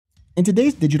In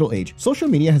today's digital age, social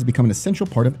media has become an essential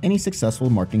part of any successful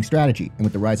marketing strategy, and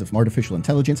with the rise of artificial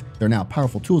intelligence, there are now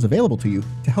powerful tools available to you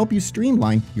to help you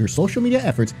streamline your social media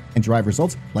efforts and drive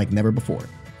results like never before.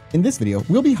 In this video,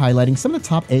 we'll be highlighting some of the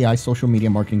top AI social media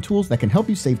marketing tools that can help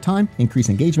you save time, increase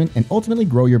engagement, and ultimately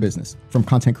grow your business. From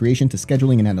content creation to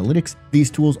scheduling and analytics,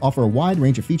 these tools offer a wide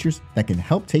range of features that can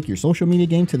help take your social media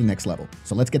game to the next level.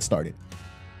 So let's get started.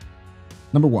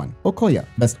 Number 1. Okoya,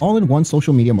 best all-in-one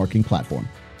social media marketing platform.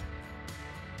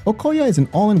 Okoya is an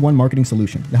all-in-one marketing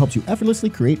solution that helps you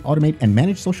effortlessly create, automate, and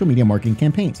manage social media marketing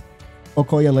campaigns.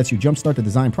 Okoya lets you jumpstart the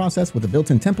design process with a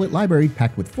built-in template library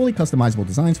packed with fully customizable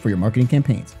designs for your marketing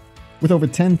campaigns. With over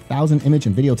 10,000 image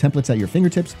and video templates at your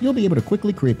fingertips, you'll be able to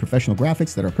quickly create professional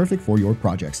graphics that are perfect for your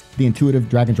projects. The intuitive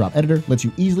drag-and-drop editor lets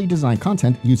you easily design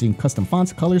content using custom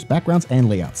fonts, colors, backgrounds, and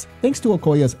layouts. Thanks to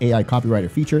Okoya's AI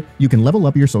copywriter feature, you can level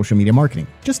up your social media marketing.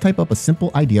 Just type up a simple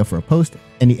idea for a post,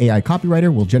 and the AI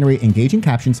copywriter will generate engaging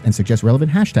captions and suggest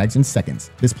relevant hashtags in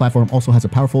seconds. This platform also has a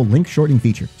powerful link shortening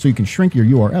feature, so you can shrink your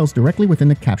URLs directly within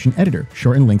the caption editor,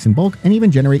 shorten links in bulk, and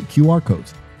even generate QR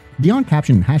codes. Beyond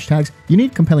caption and hashtags, you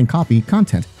need compelling copy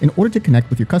content in order to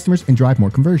connect with your customers and drive more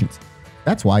conversions.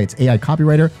 That's why its AI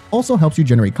copywriter also helps you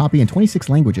generate copy in 26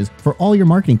 languages for all your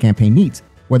marketing campaign needs,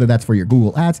 whether that's for your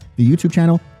Google Ads, the YouTube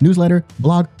channel, newsletter,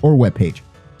 blog, or web page.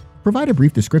 Provide a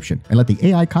brief description and let the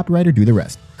AI copywriter do the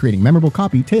rest, creating memorable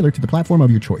copy tailored to the platform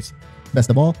of your choice. Best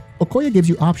of all, Okoya gives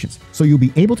you options, so you'll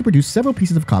be able to produce several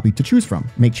pieces of copy to choose from,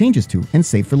 make changes to, and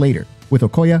save for later. With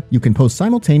Okoya, you can post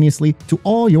simultaneously to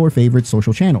all your favorite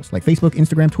social channels like Facebook,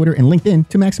 Instagram, Twitter, and LinkedIn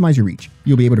to maximize your reach.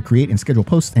 You'll be able to create and schedule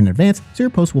posts in advance, so your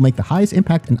posts will make the highest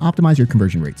impact and optimize your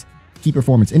conversion rates. Key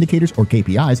performance indicators, or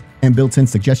KPIs, and built-in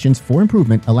suggestions for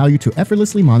improvement allow you to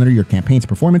effortlessly monitor your campaign's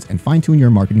performance and fine-tune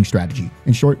your marketing strategy.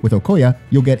 In short, with Okoya,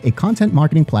 you'll get a content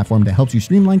marketing platform that helps you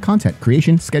streamline content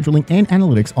creation, scheduling, and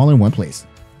analytics all in one place.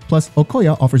 Plus,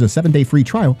 Okoya offers a 7-day free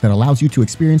trial that allows you to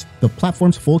experience the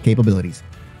platform's full capabilities.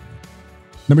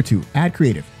 Number 2. Ad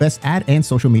Creative, best ad and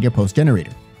social media post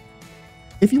generator.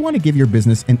 If you want to give your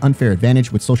business an unfair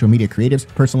advantage with social media creatives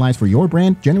personalized for your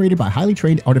brand generated by highly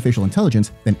trained artificial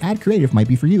intelligence, then Ad Creative might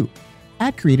be for you.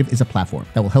 Ad Creative is a platform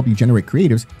that will help you generate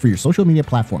creatives for your social media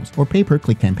platforms or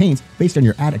pay-per-click campaigns based on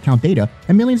your ad account data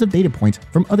and millions of data points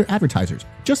from other advertisers.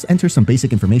 Just enter some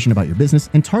basic information about your business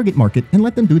and target market and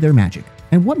let them do their magic.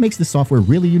 And what makes this software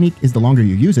really unique is the longer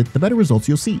you use it, the better results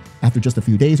you'll see. After just a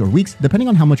few days or weeks, depending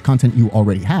on how much content you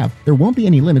already have, there won't be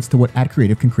any limits to what Ad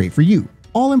Creative can create for you.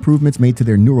 All improvements made to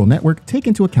their neural network take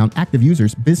into account active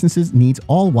users' businesses' needs,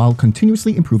 all while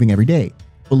continuously improving every day.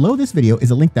 Below this video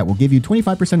is a link that will give you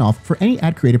 25% off for any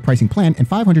Ad Creative pricing plan and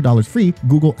 $500 free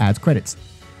Google Ads credits.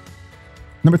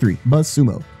 Number 3.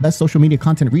 BuzzSumo, best social media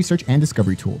content research and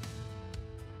discovery tool.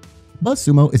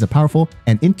 BuzzSumo is a powerful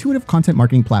and intuitive content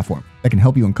marketing platform that can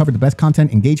help you uncover the best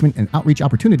content, engagement, and outreach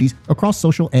opportunities across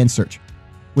social and search.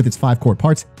 With its 5 core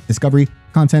parts: discovery,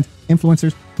 content,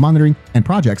 influencers, monitoring, and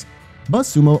projects,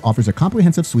 BuzzSumo offers a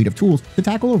comprehensive suite of tools to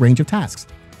tackle a range of tasks.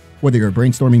 Whether you're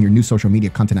brainstorming your new social media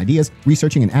content ideas,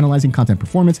 researching and analyzing content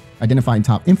performance, identifying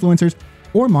top influencers,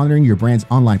 or monitoring your brand's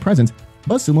online presence,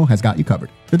 BuzzSumo has got you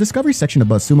covered. The discovery section of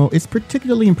BuzzSumo is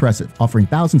particularly impressive, offering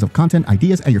thousands of content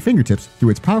ideas at your fingertips through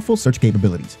its powerful search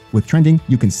capabilities. With trending,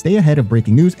 you can stay ahead of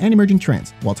breaking news and emerging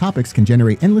trends, while topics can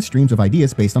generate endless streams of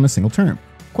ideas based on a single term.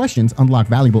 Questions unlock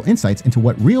valuable insights into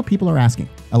what real people are asking,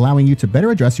 allowing you to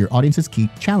better address your audience's key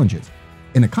challenges.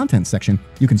 In the content section,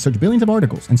 you can search billions of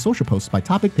articles and social posts by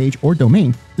topic, page, or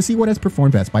domain to see what has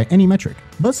performed best by any metric.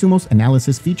 BuzzSumo's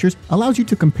analysis features allows you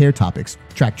to compare topics,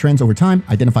 track trends over time,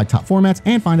 identify top formats,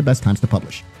 and find the best times to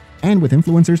publish. And with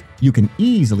influencers, you can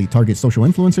easily target social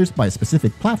influencers by a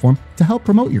specific platform to help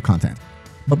promote your content.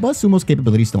 But BuzzSumo's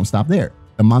capabilities don't stop there.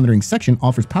 The monitoring section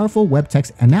offers powerful web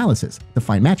text analysis to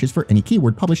find matches for any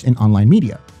keyword published in online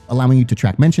media, allowing you to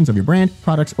track mentions of your brand,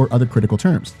 products, or other critical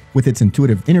terms. With its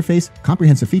intuitive interface,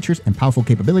 comprehensive features, and powerful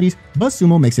capabilities,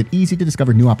 BuzzSumo makes it easy to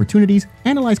discover new opportunities,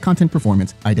 analyze content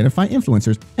performance, identify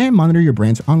influencers, and monitor your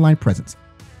brand's online presence.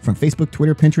 From Facebook,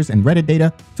 Twitter, Pinterest, and Reddit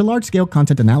data to large-scale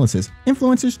content analysis,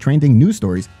 influencers, trending news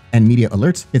stories, and media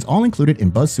alerts, it's all included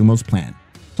in BuzzSumo's plan.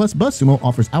 Plus, BuzzSumo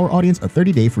offers our audience a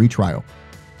 30-day free trial.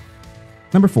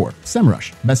 Number 4.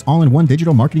 SemRush, best all-in-one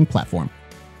digital marketing platform.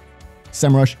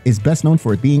 SemRush is best known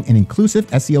for it being an inclusive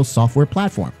SEO software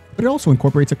platform, but it also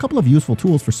incorporates a couple of useful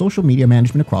tools for social media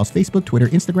management across Facebook, Twitter,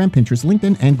 Instagram, Pinterest,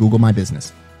 LinkedIn, and Google My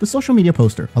Business. The Social Media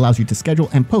Poster allows you to schedule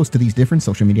and post to these different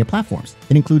social media platforms.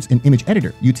 It includes an image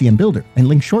editor, UTM builder, and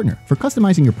link shortener for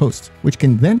customizing your posts, which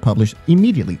can then publish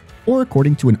immediately or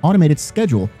according to an automated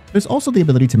schedule. There's also the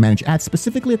ability to manage ads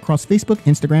specifically across Facebook,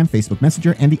 Instagram, Facebook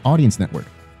Messenger, and the Audience Network.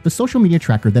 The social media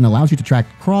tracker then allows you to track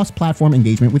cross-platform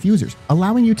engagement with users,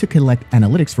 allowing you to collect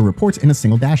analytics for reports in a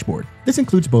single dashboard. This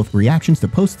includes both reactions to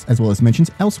posts as well as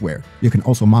mentions elsewhere. You can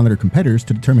also monitor competitors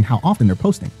to determine how often they're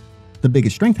posting. The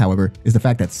biggest strength, however, is the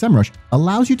fact that SemRush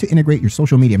allows you to integrate your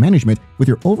social media management with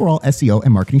your overall SEO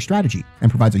and marketing strategy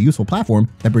and provides a useful platform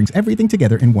that brings everything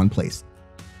together in one place.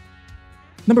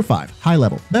 Number 5.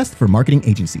 HighLevel, best for marketing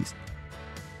agencies.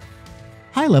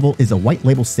 HighLevel is a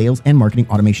white-label sales and marketing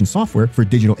automation software for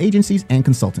digital agencies and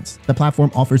consultants. The platform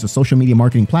offers a social media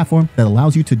marketing platform that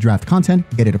allows you to draft content,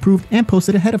 get it approved, and post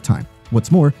it ahead of time.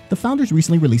 What's more, the founders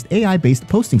recently released AI-based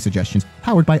posting suggestions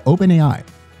powered by OpenAI.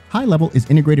 HighLevel is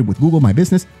integrated with Google My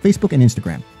Business, Facebook, and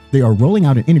Instagram. They are rolling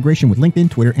out an integration with LinkedIn,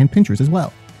 Twitter, and Pinterest as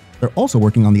well. They're also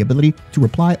working on the ability to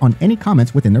reply on any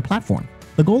comments within their platform.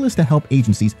 The goal is to help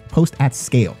agencies post at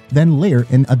scale, then layer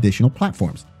in additional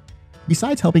platforms.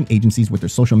 Besides helping agencies with their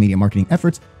social media marketing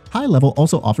efforts, HighLevel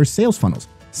also offers sales funnels,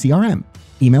 CRM,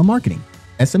 email marketing,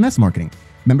 SMS marketing,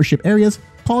 membership areas,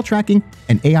 call tracking,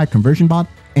 an AI conversion bot,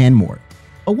 and more.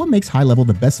 But what makes HighLevel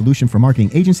the best solution for marketing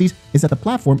agencies is that the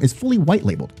platform is fully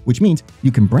white-labeled, which means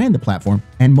you can brand the platform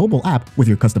and mobile app with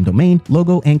your custom domain,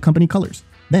 logo, and company colors.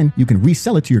 Then you can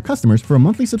resell it to your customers for a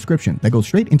monthly subscription that goes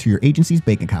straight into your agency's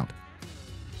bank account.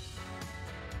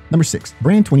 Number 6.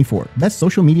 Brand24, best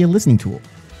social media listening tool.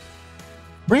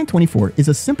 Brand24 is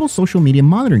a simple social media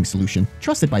monitoring solution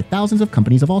trusted by thousands of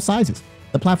companies of all sizes.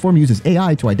 The platform uses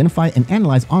AI to identify and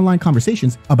analyze online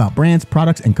conversations about brands,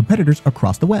 products, and competitors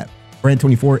across the web.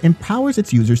 Brand24 empowers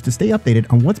its users to stay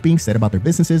updated on what's being said about their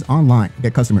businesses online,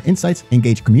 get customer insights,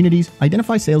 engage communities,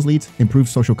 identify sales leads, improve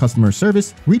social customer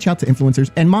service, reach out to influencers,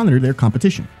 and monitor their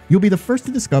competition. You'll be the first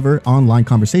to discover online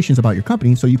conversations about your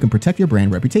company so you can protect your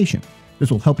brand reputation. This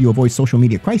will help you avoid social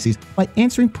media crises by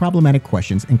answering problematic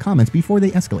questions and comments before they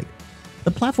escalate.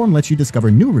 The platform lets you discover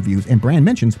new reviews and brand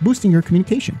mentions, boosting your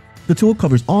communication. The tool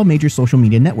covers all major social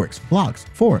media networks, blogs,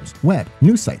 forums, web,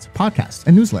 news sites, podcasts,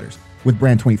 and newsletters. With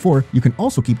Brand24, you can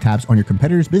also keep tabs on your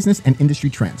competitors' business and industry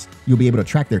trends. You'll be able to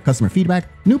track their customer feedback,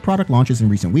 new product launches in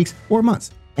recent weeks or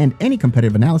months, and any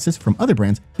competitive analysis from other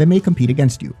brands that may compete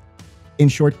against you. In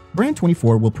short,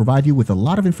 Brand24 will provide you with a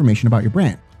lot of information about your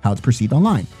brand, how it's perceived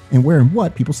online, and where and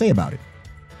what people say about it.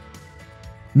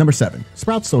 Number 7.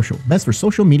 Sprout Social, best for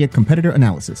social media competitor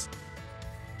analysis.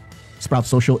 Sprout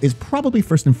Social is probably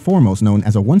first and foremost known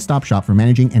as a one-stop shop for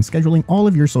managing and scheduling all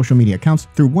of your social media accounts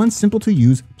through one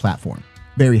simple-to-use platform.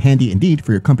 Very handy indeed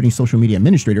for your company's social media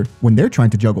administrator when they're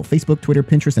trying to juggle Facebook, Twitter,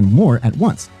 Pinterest, and more at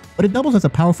once. But it doubles as a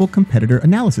powerful competitor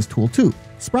analysis tool too.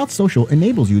 Sprout Social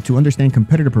enables you to understand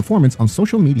competitor performance on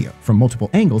social media from multiple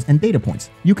angles and data points.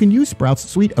 You can use Sprout's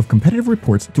suite of competitive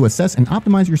reports to assess and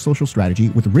optimize your social strategy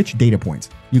with rich data points.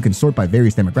 You can sort by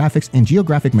various demographics and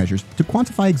geographic measures to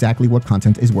quantify exactly what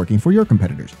content is working for your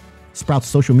competitors. Sprout's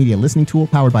social media listening tool,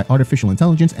 powered by artificial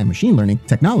intelligence and machine learning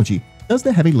technology, does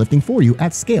the heavy lifting for you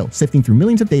at scale, sifting through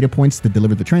millions of data points to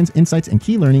deliver the trends, insights, and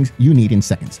key learnings you need in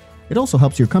seconds. It also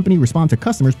helps your company respond to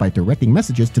customers by directing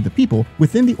messages to the people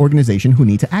within the organization who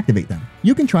need to activate them.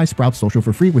 You can try Sprout Social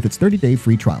for free with its 30-day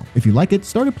free trial. If you like it,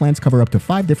 starter plans cover up to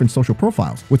 5 different social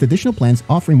profiles, with additional plans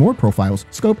offering more profiles,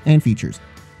 scope, and features.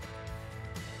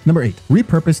 Number 8.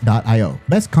 Repurpose.io,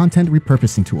 best content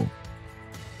repurposing tool.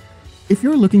 If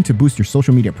you're looking to boost your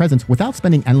social media presence without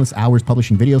spending endless hours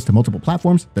publishing videos to multiple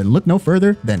platforms, then look no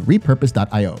further than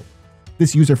Repurpose.io.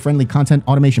 This user-friendly content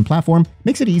automation platform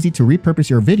makes it easy to repurpose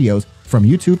your videos from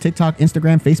YouTube, TikTok,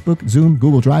 Instagram, Facebook, Zoom,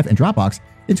 Google Drive, and Dropbox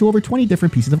into over 20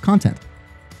 different pieces of content.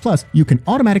 Plus, you can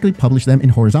automatically publish them in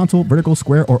horizontal, vertical,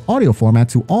 square, or audio format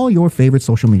to all your favorite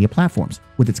social media platforms.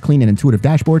 With its clean and intuitive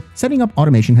dashboard, setting up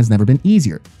automation has never been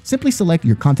easier. Simply select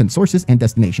your content sources and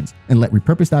destinations, and let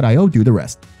Repurpose.io do the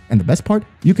rest. And the best part,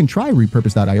 you can try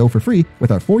Repurpose.io for free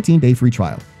with our 14-day free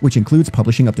trial, which includes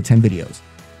publishing up to 10 videos.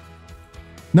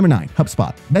 Number 9.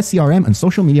 HubSpot, best CRM and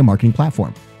social media marketing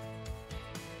platform.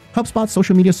 HubSpot's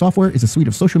social media software is a suite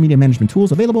of social media management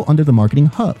tools available under the Marketing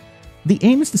Hub. The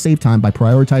aim is to save time by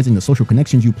prioritizing the social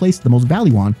connections you place the most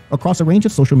value on across a range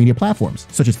of social media platforms,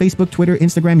 such as Facebook, Twitter,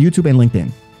 Instagram, YouTube, and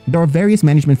LinkedIn. There are various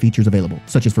management features available,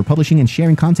 such as for publishing and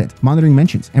sharing content, monitoring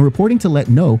mentions, and reporting to let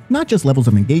know not just levels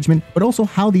of engagement, but also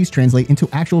how these translate into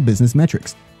actual business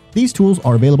metrics. These tools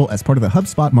are available as part of the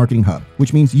HubSpot Marketing Hub,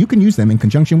 which means you can use them in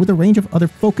conjunction with a range of other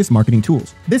focused marketing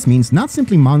tools. This means not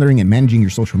simply monitoring and managing your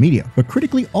social media, but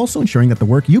critically also ensuring that the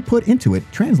work you put into it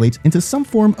translates into some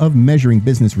form of measuring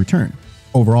business return.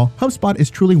 Overall, HubSpot is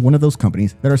truly one of those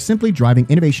companies that are simply driving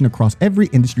innovation across every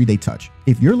industry they touch.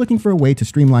 If you're looking for a way to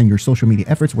streamline your social media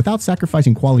efforts without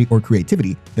sacrificing quality or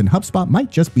creativity, then HubSpot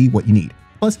might just be what you need.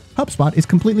 Plus, HubSpot is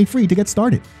completely free to get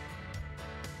started.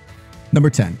 Number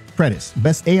 10. Predis,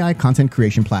 best AI content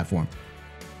creation platform.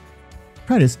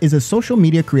 Predis is a social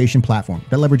media creation platform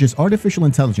that leverages artificial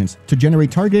intelligence to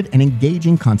generate targeted and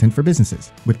engaging content for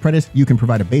businesses. With Predis, you can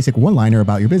provide a basic one-liner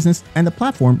about your business, and the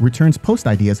platform returns post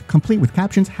ideas complete with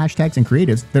captions, hashtags, and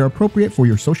creatives that are appropriate for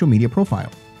your social media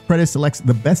profile. Predis selects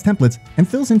the best templates and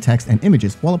fills in text and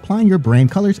images while applying your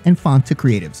brand colors and font to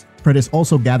creatives. Predis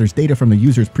also gathers data from the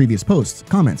user's previous posts,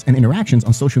 comments, and interactions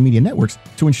on social media networks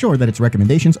to ensure that its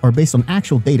recommendations are based on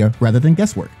actual data rather than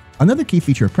guesswork. Another key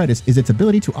feature of Predis is its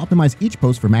ability to optimize each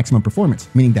post for maximum performance,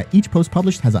 meaning that each post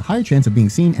published has a higher chance of being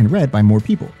seen and read by more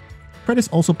people.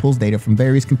 Predis also pulls data from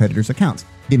various competitors' accounts,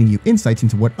 giving you insights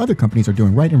into what other companies are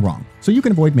doing right and wrong, so you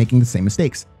can avoid making the same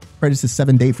mistakes. Predis'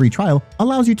 7-day free trial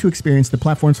allows you to experience the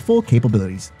platform's full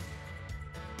capabilities.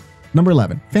 Number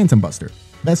 11. Phantom Buster,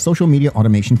 best social media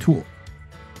automation tool.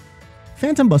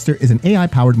 Phantom Buster is an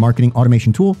AI-powered marketing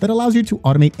automation tool that allows you to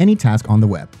automate any task on the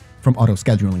web. From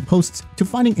auto-scheduling posts, to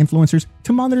finding influencers,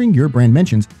 to monitoring your brand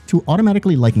mentions, to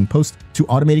automatically liking posts, to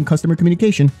automating customer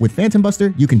communication, with Phantom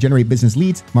Buster, you can generate business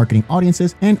leads, marketing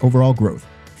audiences, and overall growth.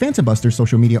 Phantom Buster's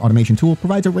social media automation tool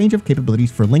provides a range of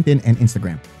capabilities for LinkedIn and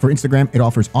Instagram. For Instagram, it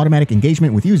offers automatic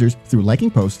engagement with users through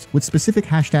liking posts with specific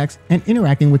hashtags and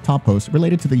interacting with top posts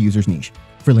related to the user's niche.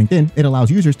 For LinkedIn, it allows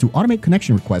users to automate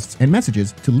connection requests and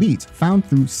messages to leads found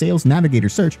through Sales Navigator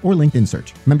search or LinkedIn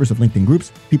search, members of LinkedIn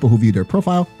groups, people who viewed their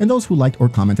profile, and those who liked or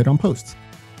commented on posts.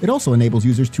 It also enables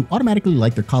users to automatically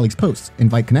like their colleagues' posts,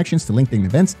 invite connections to LinkedIn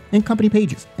events and company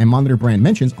pages, and monitor brand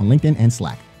mentions on LinkedIn and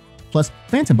Slack. Plus,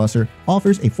 Phantom Buster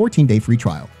offers a 14-day free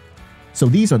trial. So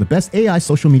these are the best AI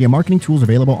social media marketing tools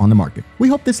available on the market. We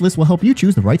hope this list will help you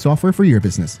choose the right software for your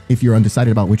business. If you're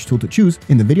undecided about which tool to choose,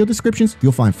 in the video descriptions,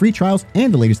 you'll find free trials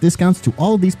and the latest discounts to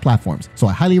all of these platforms. So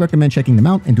I highly recommend checking them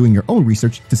out and doing your own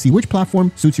research to see which platform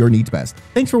suits your needs best.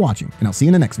 Thanks for watching, and I'll see you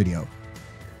in the next video.